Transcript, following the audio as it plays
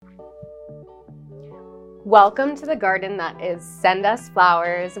Welcome to the garden that is Send Us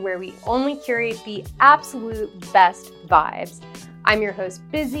Flowers, where we only curate the absolute best vibes. I'm your host,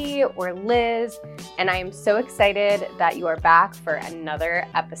 Busy, or Liz, and I am so excited that you are back for another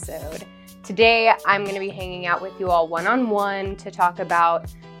episode. Today, I'm going to be hanging out with you all one-on-one to talk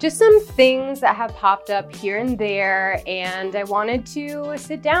about just some things that have popped up here and there, and I wanted to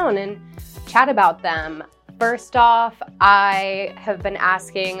sit down and chat about them. First off, I have been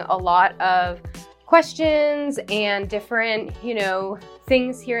asking a lot of questions and different,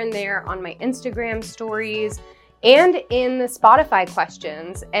 things here and there on my Instagram stories and in the Spotify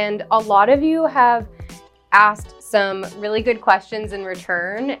questions. And a lot of you have asked some really good questions in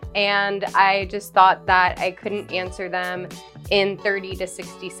return, and I just thought that I couldn't answer them in 30 to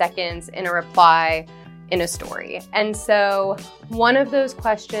 60 seconds in a reply in a story. And so one of those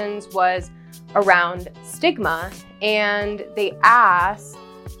questions was around stigma, and they asked,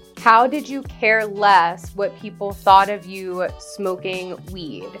 how did you care less what people thought of you smoking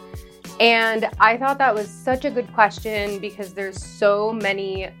weed? And I thought that was such a good question because there's so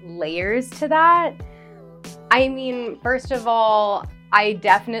many layers to that. I mean, first of all, I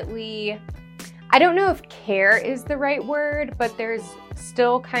don't know if care is the right word, but there's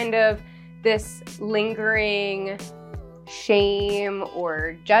still kind of this lingering shame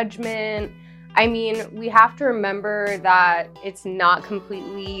or judgment. I mean, we have to remember that it's not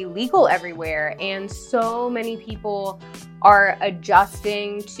completely legal everywhere, and so many people are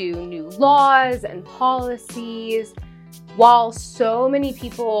adjusting to new laws and policies, while so many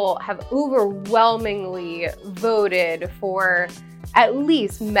people have overwhelmingly voted for at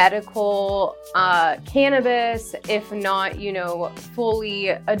least medical cannabis, if not, fully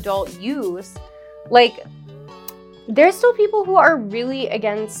adult use. Like, there's still people who are really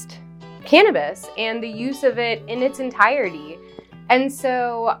against cannabis and the use of it in its entirety. And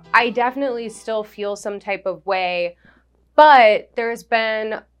so I definitely still feel some type of way, but there's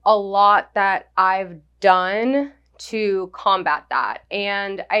been a lot that I've done to combat that.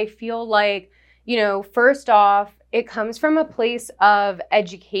 And I feel like, first off, it comes from a place of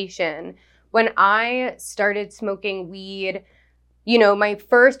education. When I started smoking weed, my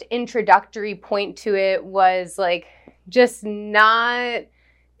first introductory point to it was like just not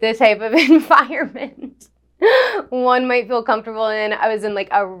the type of environment one might feel comfortable in. I was in like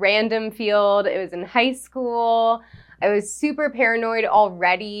a random field. It was in high school. I was super paranoid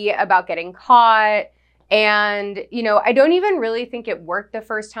already about getting caught. And, I don't even really think it worked the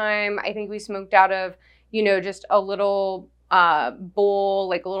first time. I think we smoked out of, just a little bowl,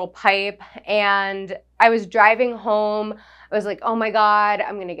 like a little pipe. And I was driving home. I was like, oh my God,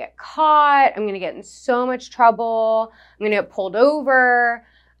 I'm going to get caught. I'm going to get in so much trouble. I'm going to get pulled over.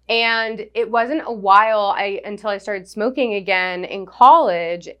 And it wasn't a while until I started smoking again in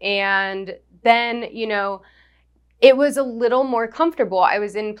college. And then, it was a little more comfortable. I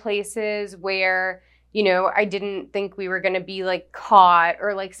was in places where, I didn't think we were going to be like caught,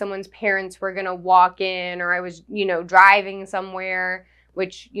 or like someone's parents were going to walk in, or I was, driving somewhere,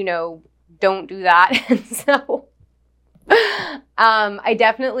 which, don't do that. And so I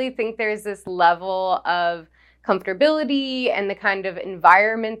definitely think there's this level of comfortability and the kind of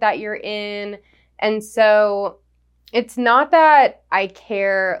environment that you're in. And so it's not that I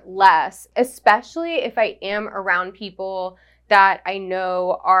care less, especially if I am around people that I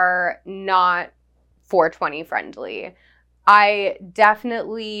know are not 420 friendly. I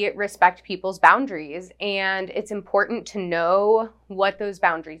definitely respect people's boundaries, and it's important to know what those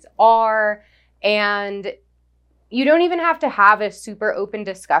boundaries are. And you don't even have to have a super open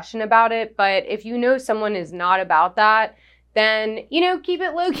discussion about it, but if someone is not about that, then, keep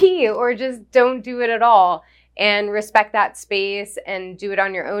it low key or just don't do it at all, and respect that space and do it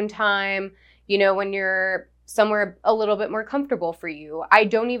on your own time, when you're somewhere a little bit more comfortable for you. I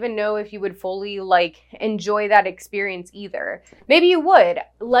don't even know if you would fully enjoy that experience either. Maybe you would.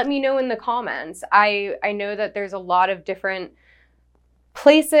 Let me know in the comments. I know that there's a lot of different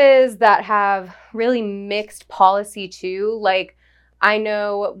places that have really mixed policy too. Like, I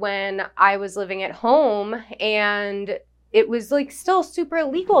know when I was living at home, and it was still super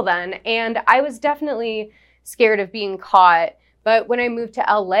illegal then, and I was definitely scared of being caught. But when I moved to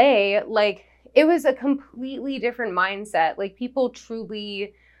LA, it was a completely different mindset. People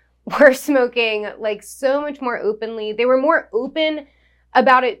truly were smoking so much more openly. They were more open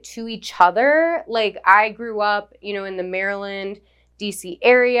about it to each other. I grew up, in the Maryland, DC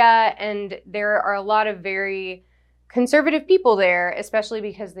area, and there are a lot of very conservative people there, especially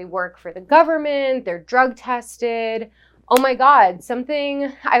because they work for the government, they're drug tested. Oh my God,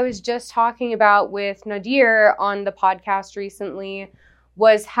 something I was just talking about with Nadir on the podcast recently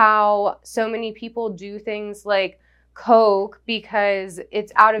was how so many people do things like Coke because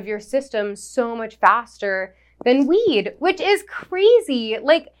it's out of your system so much faster than weed, which is crazy.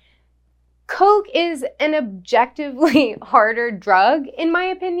 Like, Coke is an objectively harder drug, in my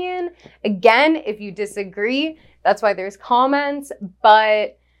opinion. Again, if you disagree, that's why there's comments,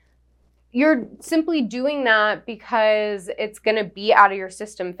 but you're simply doing that because it's going to be out of your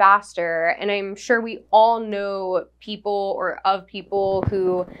system faster. And I'm sure we all know people or of people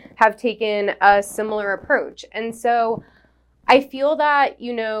who have taken a similar approach. And so I feel that,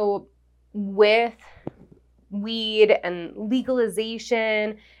 you know, with weed and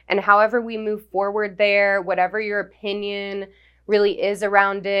legalization and however we move forward there, whatever your opinion really is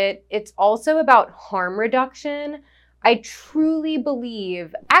around it, it's also about harm reduction. I truly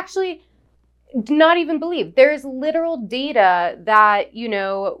believe, actually, not even believe, there's literal data that, you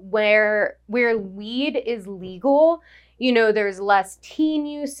know, where weed is legal, you know, there's less teen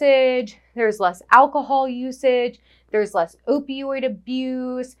usage, there's less alcohol usage, there's less opioid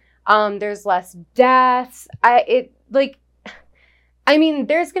abuse, there's less deaths. There's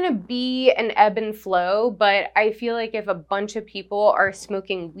going to be an ebb and flow, but I feel like if a bunch of people are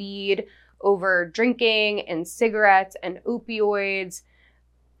smoking weed over drinking and cigarettes and opioids,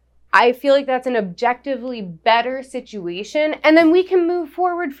 I feel like that's an objectively better situation. And then we can move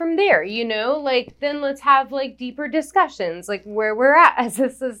forward from there, you know, like then let's have like deeper discussions, like where we're at as a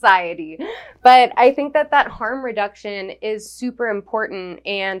society. But I think that harm reduction is super important,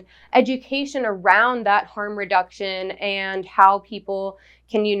 and education around that harm reduction and how people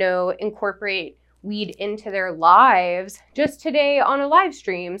can, you know, incorporate weed into their lives. Just today on a live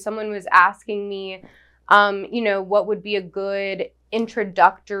stream, someone was asking me, you know, what would be a good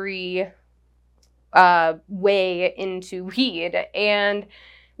introductory way into weed, and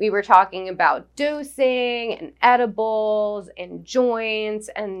we were talking about dosing and edibles and joints,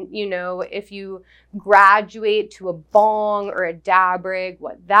 and you know, if you graduate to a bong or a dab rig,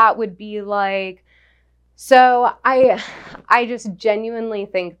 what that would be like. So I just genuinely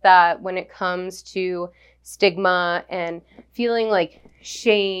think that when it comes to stigma and feeling like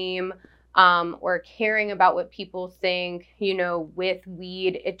shame, or caring about what people think, you know, with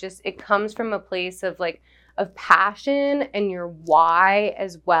weed, it comes from a place of passion and your why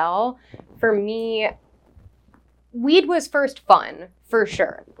as well. For me, weed was first fun, for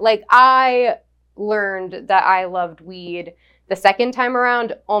sure. Like, I learned that I loved weed the second time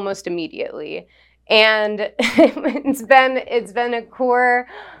around almost immediately. And it's been a core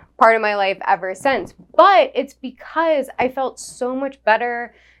part of my life ever since. But it's because I felt so much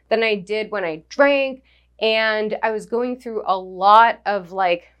better than I did when I drank, and I was going through a lot of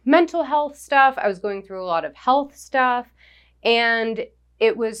like mental health stuff. I was going through a lot of health stuff, and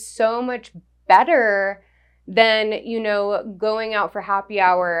it was so much better than, you know, going out for happy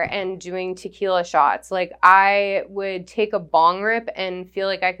hour and doing tequila shots. Like, I would take a bong rip and feel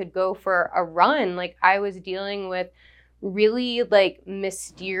like I could go for a run. Like, I was dealing with really like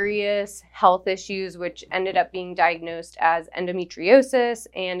mysterious health issues, which ended up being diagnosed as endometriosis.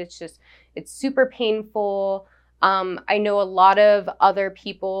 And it's super painful. I know a lot of other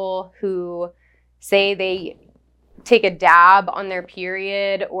people who say they take a dab on their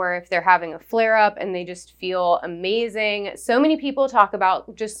period, or if they're having a flare up, and they just feel amazing. So many people talk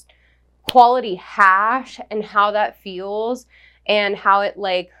about just quality hash and how that feels, and how it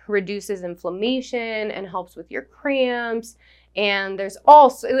like reduces inflammation and helps with your cramps. And there's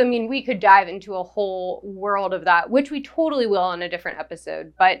also, I mean, we could dive into a whole world of that, which we totally will on a different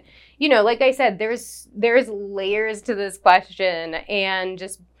episode. But, you know, like I said, there's layers to this question. And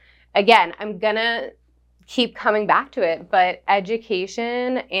just, again, I'm gonna keep coming back to it, but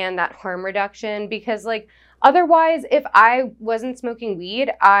education and that harm reduction, because like, otherwise, if I wasn't smoking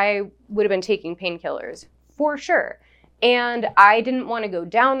weed, I would have been taking painkillers for sure. And I didn't want to go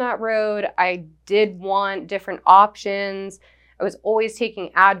down that road. I did want different options. I was always taking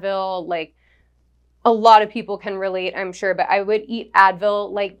Advil. Like, a lot of people can relate, I'm sure, but I would eat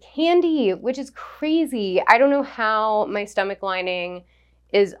Advil like candy, which is crazy. I don't know how my stomach lining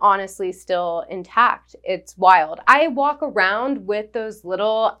is honestly still intact. It's wild. I walk around with those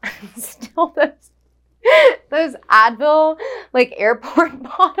little, those Advil, like airport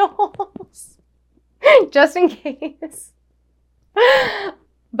bottles, just in case.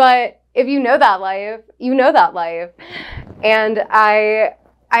 But if you know that life, you know that life. And I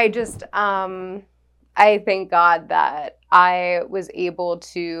just, I thank God that I was able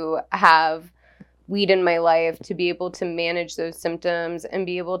to have weed in my life to be able to manage those symptoms and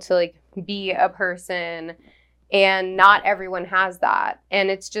be able to like be a person. And not everyone has that. And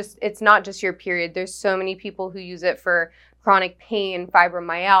it's not just your period. There's so many people who use it for chronic pain,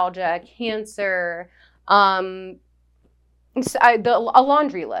 fibromyalgia, cancer, a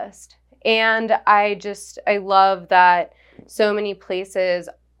laundry list. And I love that so many places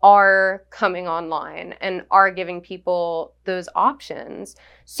are coming online and are giving people those options.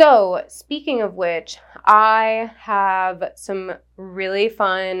 So speaking of which, I have some really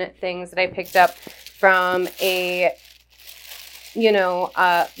fun things that I picked up from a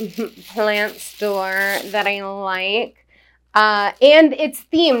plant store that I like. And it's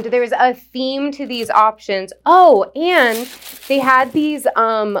themed. There's a theme to these options. Oh, and they had these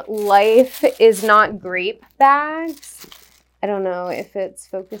Life is Not Grape bags. I don't know if it's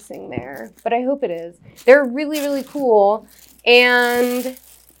focusing there, but I hope it is. They're really, really cool. And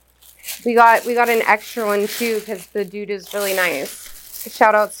we got an extra one too because the dude is really nice.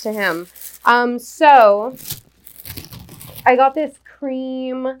 Shout outs to him. So I got this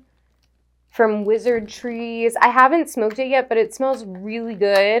cream from Wizard Trees. I haven't smoked it yet, but it smells really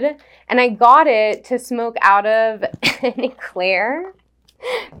good. And I got it to smoke out of an eclair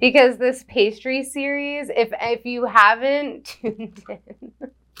because this pastry series, if you haven't tuned in,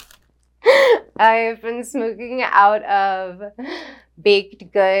 I've been smoking out of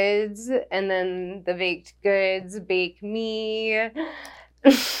baked goods, and then the baked goods bake me.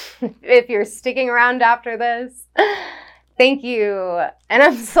 If you're sticking around after this, thank you. And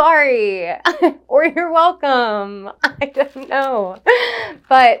I'm sorry. Or you're welcome. I don't know.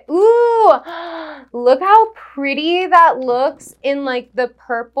 But, ooh, look how pretty that looks in like the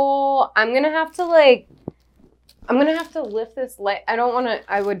purple. I'm going to have to lift this light.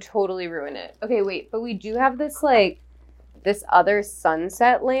 I would totally ruin it. Okay, wait, but we do have this this other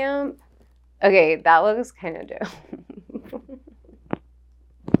sunset lamp. Okay, that looks kind of dope.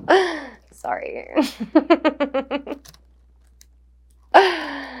 Sorry.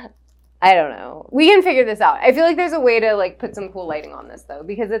 I don't know. We can figure this out. I feel like there's a way to put some cool lighting on this though,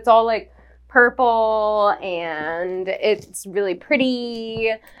 because it's all purple and it's really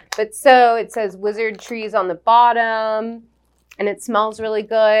pretty. But so it says Wizard Trees on the bottom and it smells really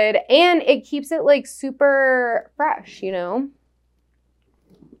good and it keeps it super fresh,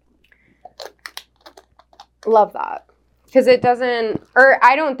 Love that. Because it doesn't, or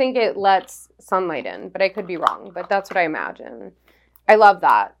I don't think it lets sunlight in, but I could be wrong. But that's what I imagine. I love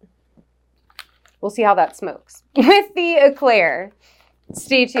that. We'll see how that smokes with the eclair.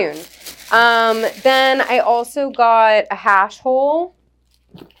 Stay tuned. Then I also got a hash hole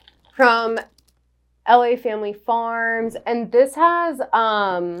from LA Family Farms. And this has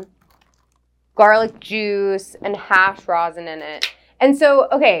garlic juice and hash rosin in it. And so,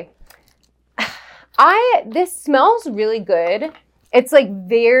 okay. This smells really good. It's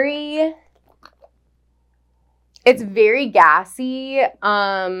it's very gassy.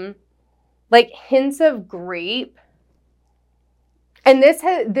 Hints of grape. And this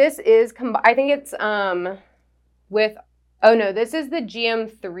is, I think it's, with, oh no, this is the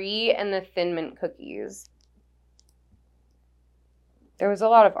GM3 and the Thin Mint cookies. There was a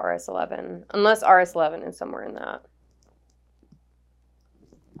lot of RS11, unless RS11 is somewhere in that.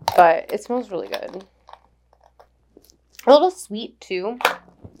 But it smells really good. A little sweet too.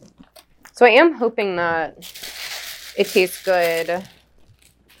 So I am hoping that it tastes good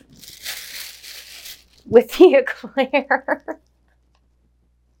with the eclair.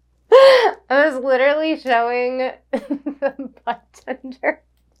 I was literally showing the bartender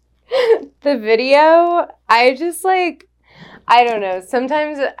the video. I just I don't know.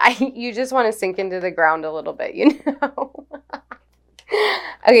 Sometimes you just want to sink into the ground a little bit,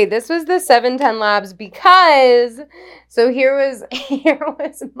 Okay, this was the 710 Labs because, so here was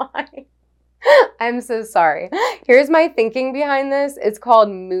my, I'm so sorry. Here's my thinking behind this. It's called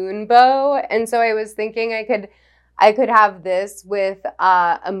Moonbow. And so I was thinking I could have this with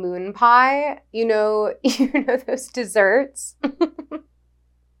a moon pie, those desserts.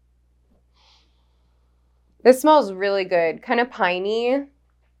 This smells really good, kind of piney.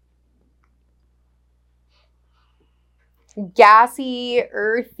 Gassy,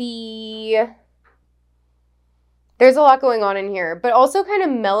 earthy. There's a lot going on in here, but also kind of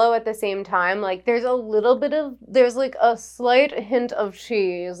mellow at the same time. There's there's a slight hint of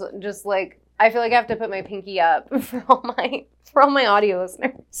cheese. Just I feel like I have to put my pinky up for all my audio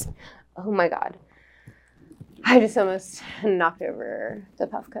listeners. Oh my God. I just almost knocked over the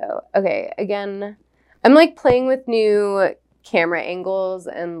PuffCo. Okay, again, I'm playing with new camera angles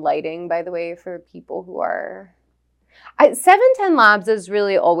and lighting, by the way, for people who are... 710 Labs is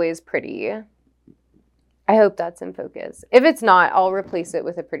really always pretty. I hope that's in focus. If it's not, I'll replace it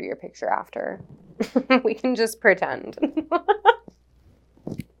with a prettier picture after. We can just pretend.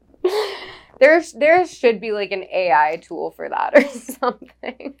 There should be like an AI tool for that or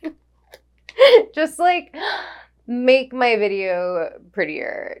something. Just like make my video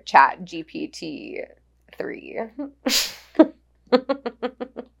prettier, Chat GPT 3.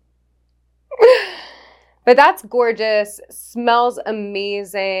 But that's gorgeous. Smells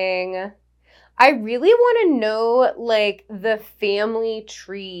amazing. I really want to know like the family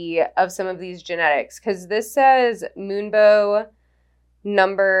tree of some of these genetics, because this says Moonbow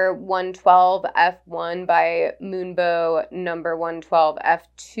number 112 F1 by Moonbow number 112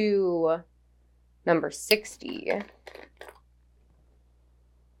 F2 number 60.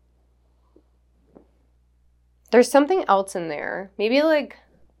 There's something else in there. Maybe like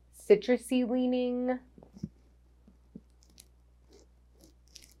citrusy leaning.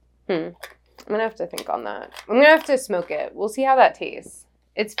 I'm gonna have to think on that. I'm gonna have to smoke it. We'll see how that tastes.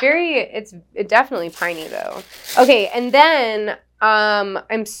 It's definitely piney though. Okay, and then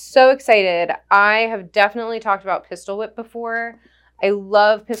I'm so excited. I have definitely talked about Pistol Whip before. I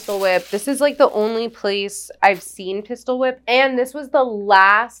love Pistol Whip. This is like the only place I've seen Pistol Whip, and this was the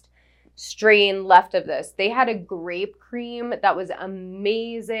last strain left of this. They had a grape cream that was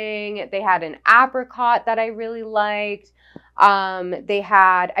amazing. They had an apricot that I really liked. They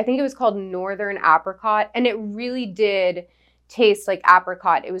had, I think it was called Northern Apricot, and it really did taste like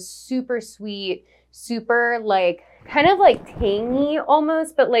apricot. It was super sweet, super like kind of like tangy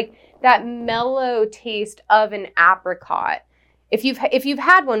almost, but like that mellow taste of an apricot. If you've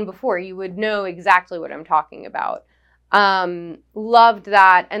had one before, you would know exactly what I'm talking about. Loved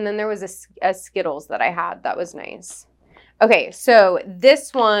that. And then there was a Skittles that I had that was nice. Okay, so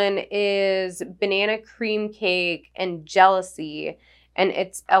this one is banana cream cake and jealousy, and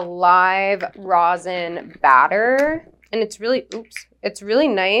it's a live rosin batter, and it's really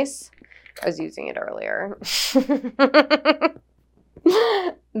nice. I was using it earlier.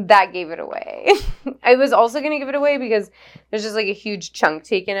 That gave it away. I was also going to give it away because there's just like a huge chunk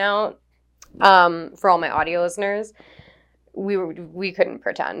taken out for all my audio listeners. We couldn't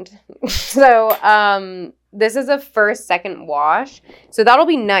pretend. So this is a second wash. So that'll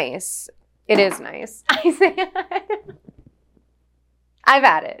be nice. It is nice. I say I've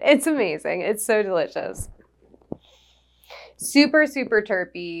had it. It's amazing. It's so delicious. Super, super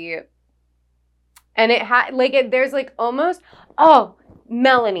terpy. And it had there's like almost,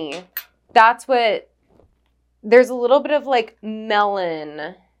 Melanie. That's what, there's a little bit of like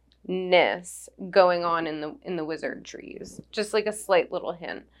melonness going on in the wizard trees. Just like a slight little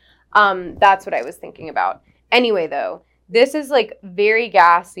hint. That's what I was thinking about. Anyway, though, this is like very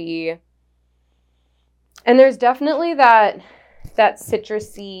gassy. And there's definitely that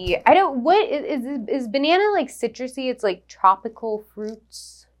citrusy, what is banana like citrusy? It's like tropical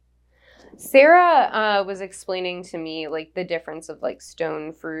fruits. Sarah was explaining to me like the difference of like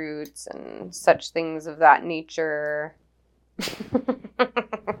stone fruits and such things of that nature.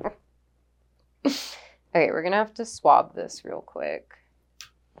 Okay, we're going to have to swab this real quick.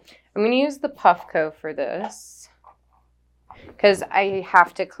 I'm going to use the PuffCo for this because I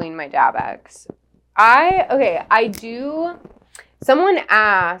have to clean my Dabex. Someone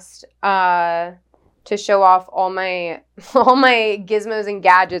asked to show off all my gizmos and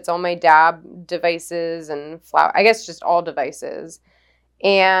gadgets, all my dab devices and flower, I guess just all devices.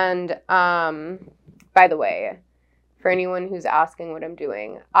 And by the way, for anyone who's asking what I'm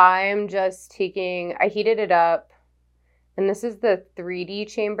doing, I'm just I heated it up, and this is the 3D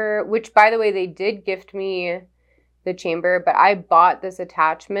chamber, which by the way, they did gift me the chamber, but I bought this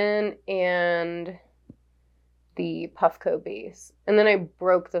attachment and the PuffCo base, and then I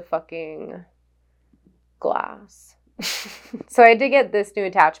broke the fucking glass. So I had to get this new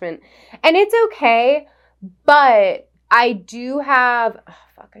attachment, and it's okay, but I do have,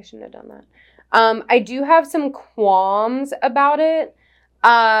 I shouldn't have done that. I do have some qualms about it,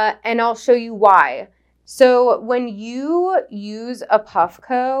 and I'll show you why. So when you use a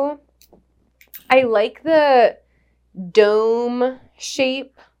PuffCo, I like the dome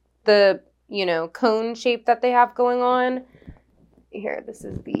shape, the, cone shape that they have going on. Here, this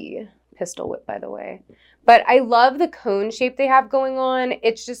is the Pistol Whip, by the way. But I love the cone shape they have going on.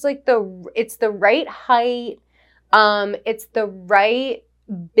 It's just like it's the right height. It's the right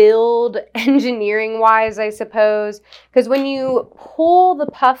build engineering wise, I suppose. Because when you pull the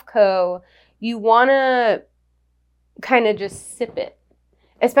PuffCo, you want to kind of just sip it,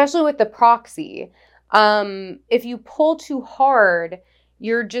 especially with the proxy. If you pull too hard,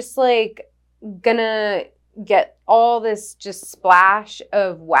 you're just like gonna get all this just splash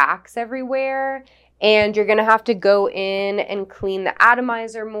of wax everywhere, and you're gonna have to go in and clean the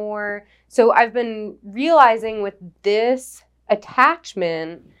atomizer more. So I've been realizing with this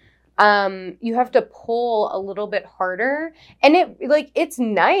attachment, you have to pull a little bit harder, and it's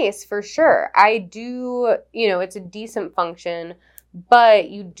nice for sure. I do, it's a decent function, but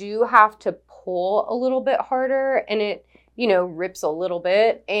you do have to pull a little bit harder, and it, rips a little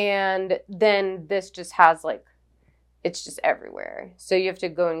bit, and then this just has it's just everywhere. So you have to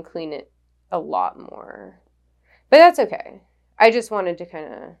go and clean it a lot more. But that's okay. I just wanted to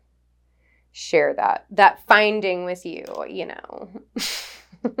kind of share that finding with you,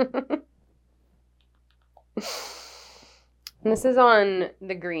 And this is on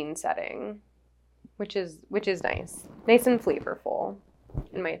the green setting, which is nice. Nice and flavorful,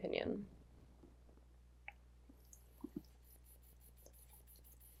 in my opinion.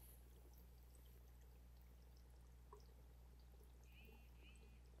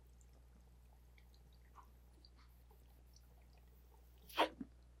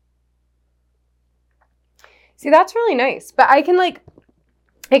 See, that's really nice. But I can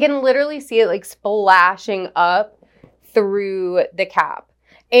literally see it splashing up through the cap.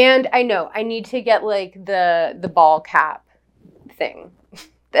 And I know I need to get the ball cap thing,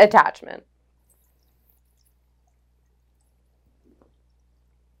 the attachment.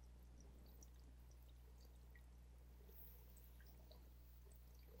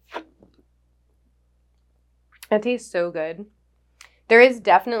 That tastes so good. There is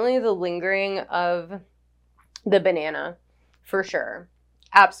definitely the lingering of the banana, for sure.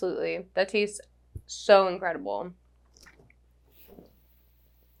 Absolutely. That tastes so incredible.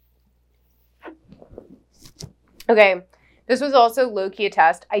 Okay, this was also low-key a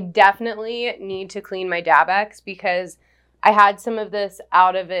test. I definitely need to clean my Dabex because I had some of this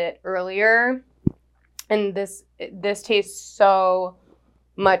out of it earlier, and this tastes so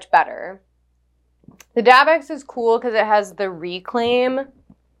much better. The Dabex is cool because it has the reclaim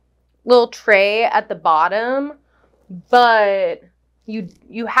little tray at the bottom, but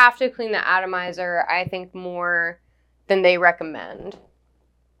you have to clean the atomizer, I think, more than they recommend.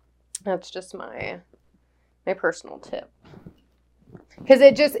 That's just my personal tip. Because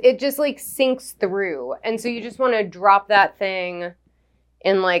it just sinks through. And so you just want to drop that thing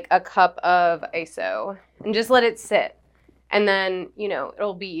in a cup of ISO and just let it sit. And then,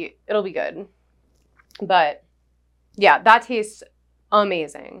 it'll be good. But yeah, that tastes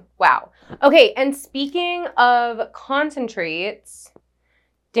amazing. Wow. Okay, and speaking of concentrates,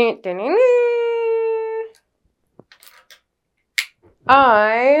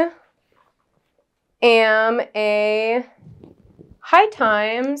 I am a High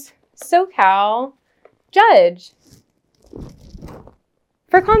Times SoCal judge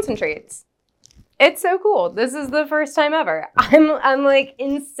for concentrates. It's so cool. This is the first time ever. I'm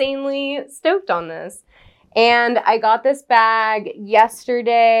insanely stoked on this. And I got this bag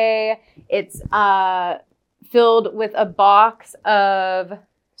yesterday. It's filled with a box of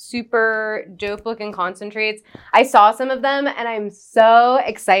super dope looking concentrates. I saw some of them and I'm so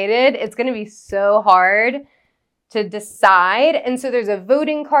excited. It's going to be so hard to decide. And so there's a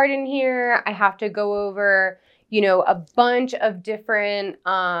voting card in here. I have to go over, a bunch of different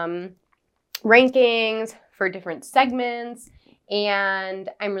rankings for different segments. And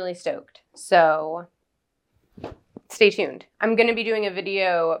I'm really stoked. So stay tuned. I'm going to be doing a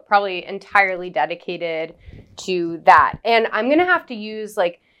video probably entirely dedicated to that. And I'm going to have to use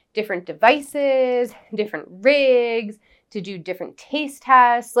different devices, different rigs to do different taste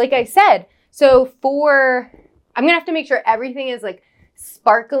tests. Like I said, so I'm going to have to make sure everything is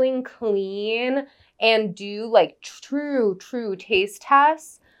sparkling clean and do true taste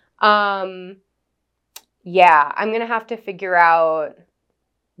tests. Yeah, I'm going to have to figure out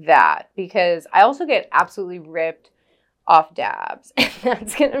that because I also get absolutely ripped off dabs. And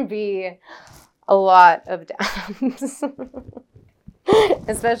that's going to be a lot of dabs,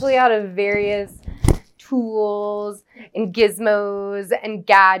 especially out of various tools and gizmos and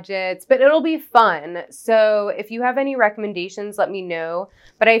gadgets, but it'll be fun. So if you have any recommendations, let me know.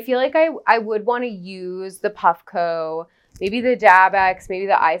 But I feel like I would want to use the PuffCo, maybe the Dabex, maybe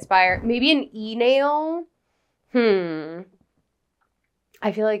the iSpire, maybe an e-nail.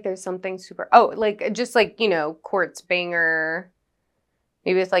 I feel like there's something super, quartz banger.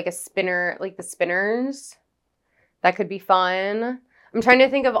 Maybe it's a spinner, the spinners. That could be fun. I'm trying to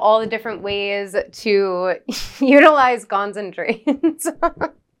think of all the different ways to utilize concentrates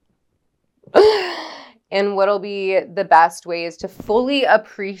and what'll be the best ways to fully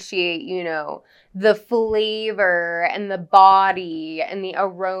appreciate, the flavor and the body and the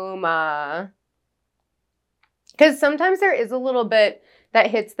aroma. Because sometimes there is a little bit that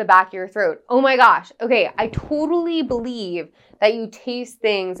hits the back of your throat. Oh my gosh. Okay, I totally believe that you taste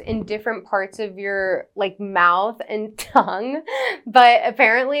things in different parts of your like mouth and tongue, but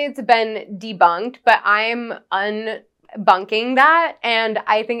apparently it's been debunked, but I'm unbunking that, and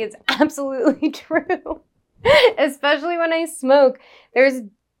I think it's absolutely true. Especially when I smoke, there's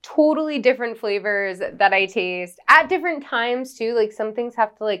totally different flavors that I taste at different times too. Like some things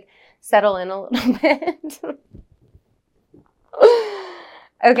have to like settle in a little bit.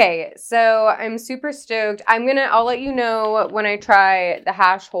 Okay, so I'm super stoked. I'll let you know when I try the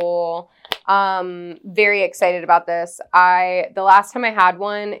hash hole. Very excited about this. The last time I had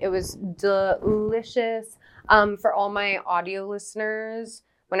one, it was delicious. For all my audio listeners,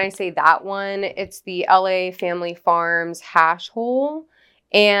 when I say that one, it's the LA Family Farms hash hole,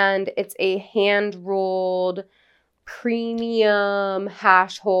 and it's a hand-rolled premium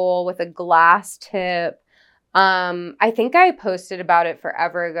hash hole with a glass tip. I think I posted about it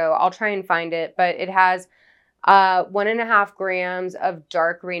forever ago. I'll try and find it, but it has 1.5 grams of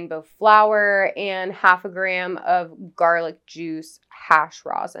dark rainbow flower and 0.5 gram of garlic juice hash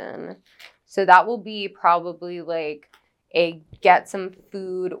rosin. So that will be probably like a get some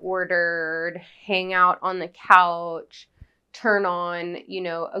food ordered, hang out on the couch, turn on,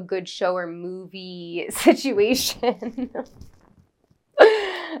 a good show or movie situation.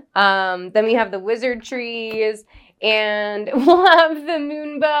 Then we have the wizard trees, and we'll have the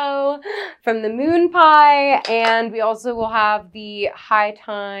moon bow from the moon pie, and we also will have the high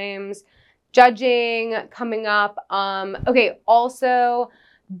times judging coming up. Okay, also,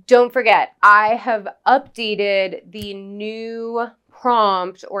 don't forget, I have updated the new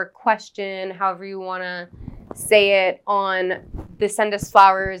prompt or question, however you want to say it, on the Send Us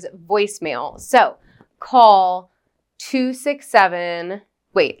Flowers voicemail. So call 267.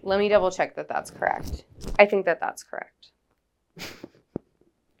 Wait, let me double check that that's correct. I think that that's correct.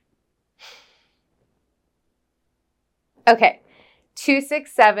 Okay,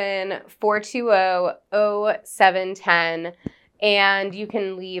 267-420-0710. And you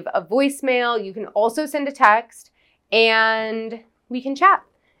can leave a voicemail. You can also send a text, and we can chat.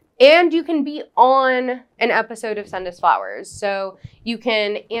 And you can be on an episode of Send Us Flowers. So you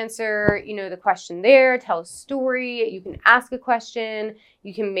can answer, the question there, tell a story. You can ask a question.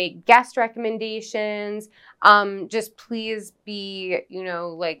 You can make guest recommendations. Just please be,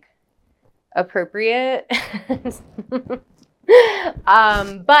 appropriate.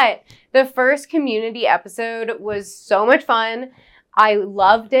 But the first community episode was so much fun. I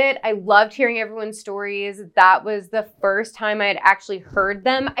loved it. I loved hearing everyone's stories. That was the first time I had actually heard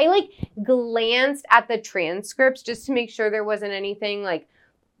them. I glanced at the transcripts just to make sure there wasn't anything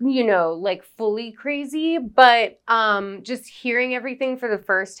fully crazy. But just hearing everything for the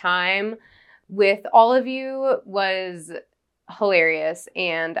first time with all of you was hilarious,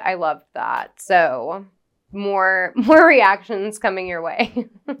 and I loved that. So more reactions coming your way.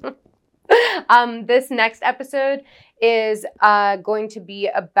 This next episode is going to be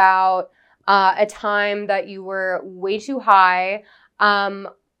about a time that you were way too high,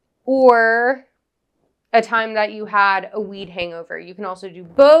 or a time that you had a weed hangover. You can also do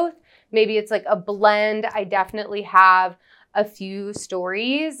both. Maybe it's like a blend. I definitely have a few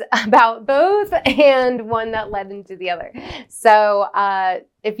stories about both and one that led into the other. So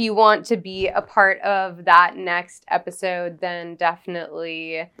if you want to be a part of that next episode, then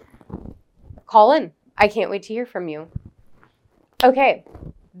definitely call in. I can't wait to hear from you. Okay,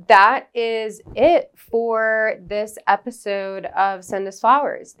 that is it for this episode of Send Us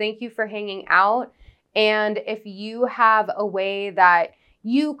Flowers. Thank you for hanging out. And if you have a way that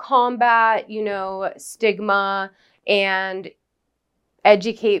you combat, stigma and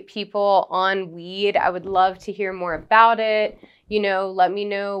educate people on weed, I would love to hear more about it. Let me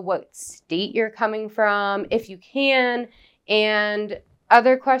know what state you're coming from, if you can, and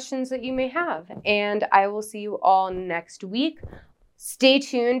other questions that you may have. And I will see you all next week. Stay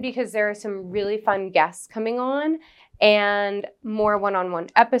tuned because there are some really fun guests coming on and more one-on-one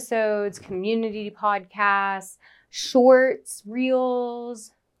episodes, community podcasts, shorts,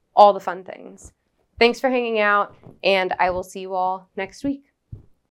 reels, all the fun things. Thanks for hanging out, and I will see you all next week.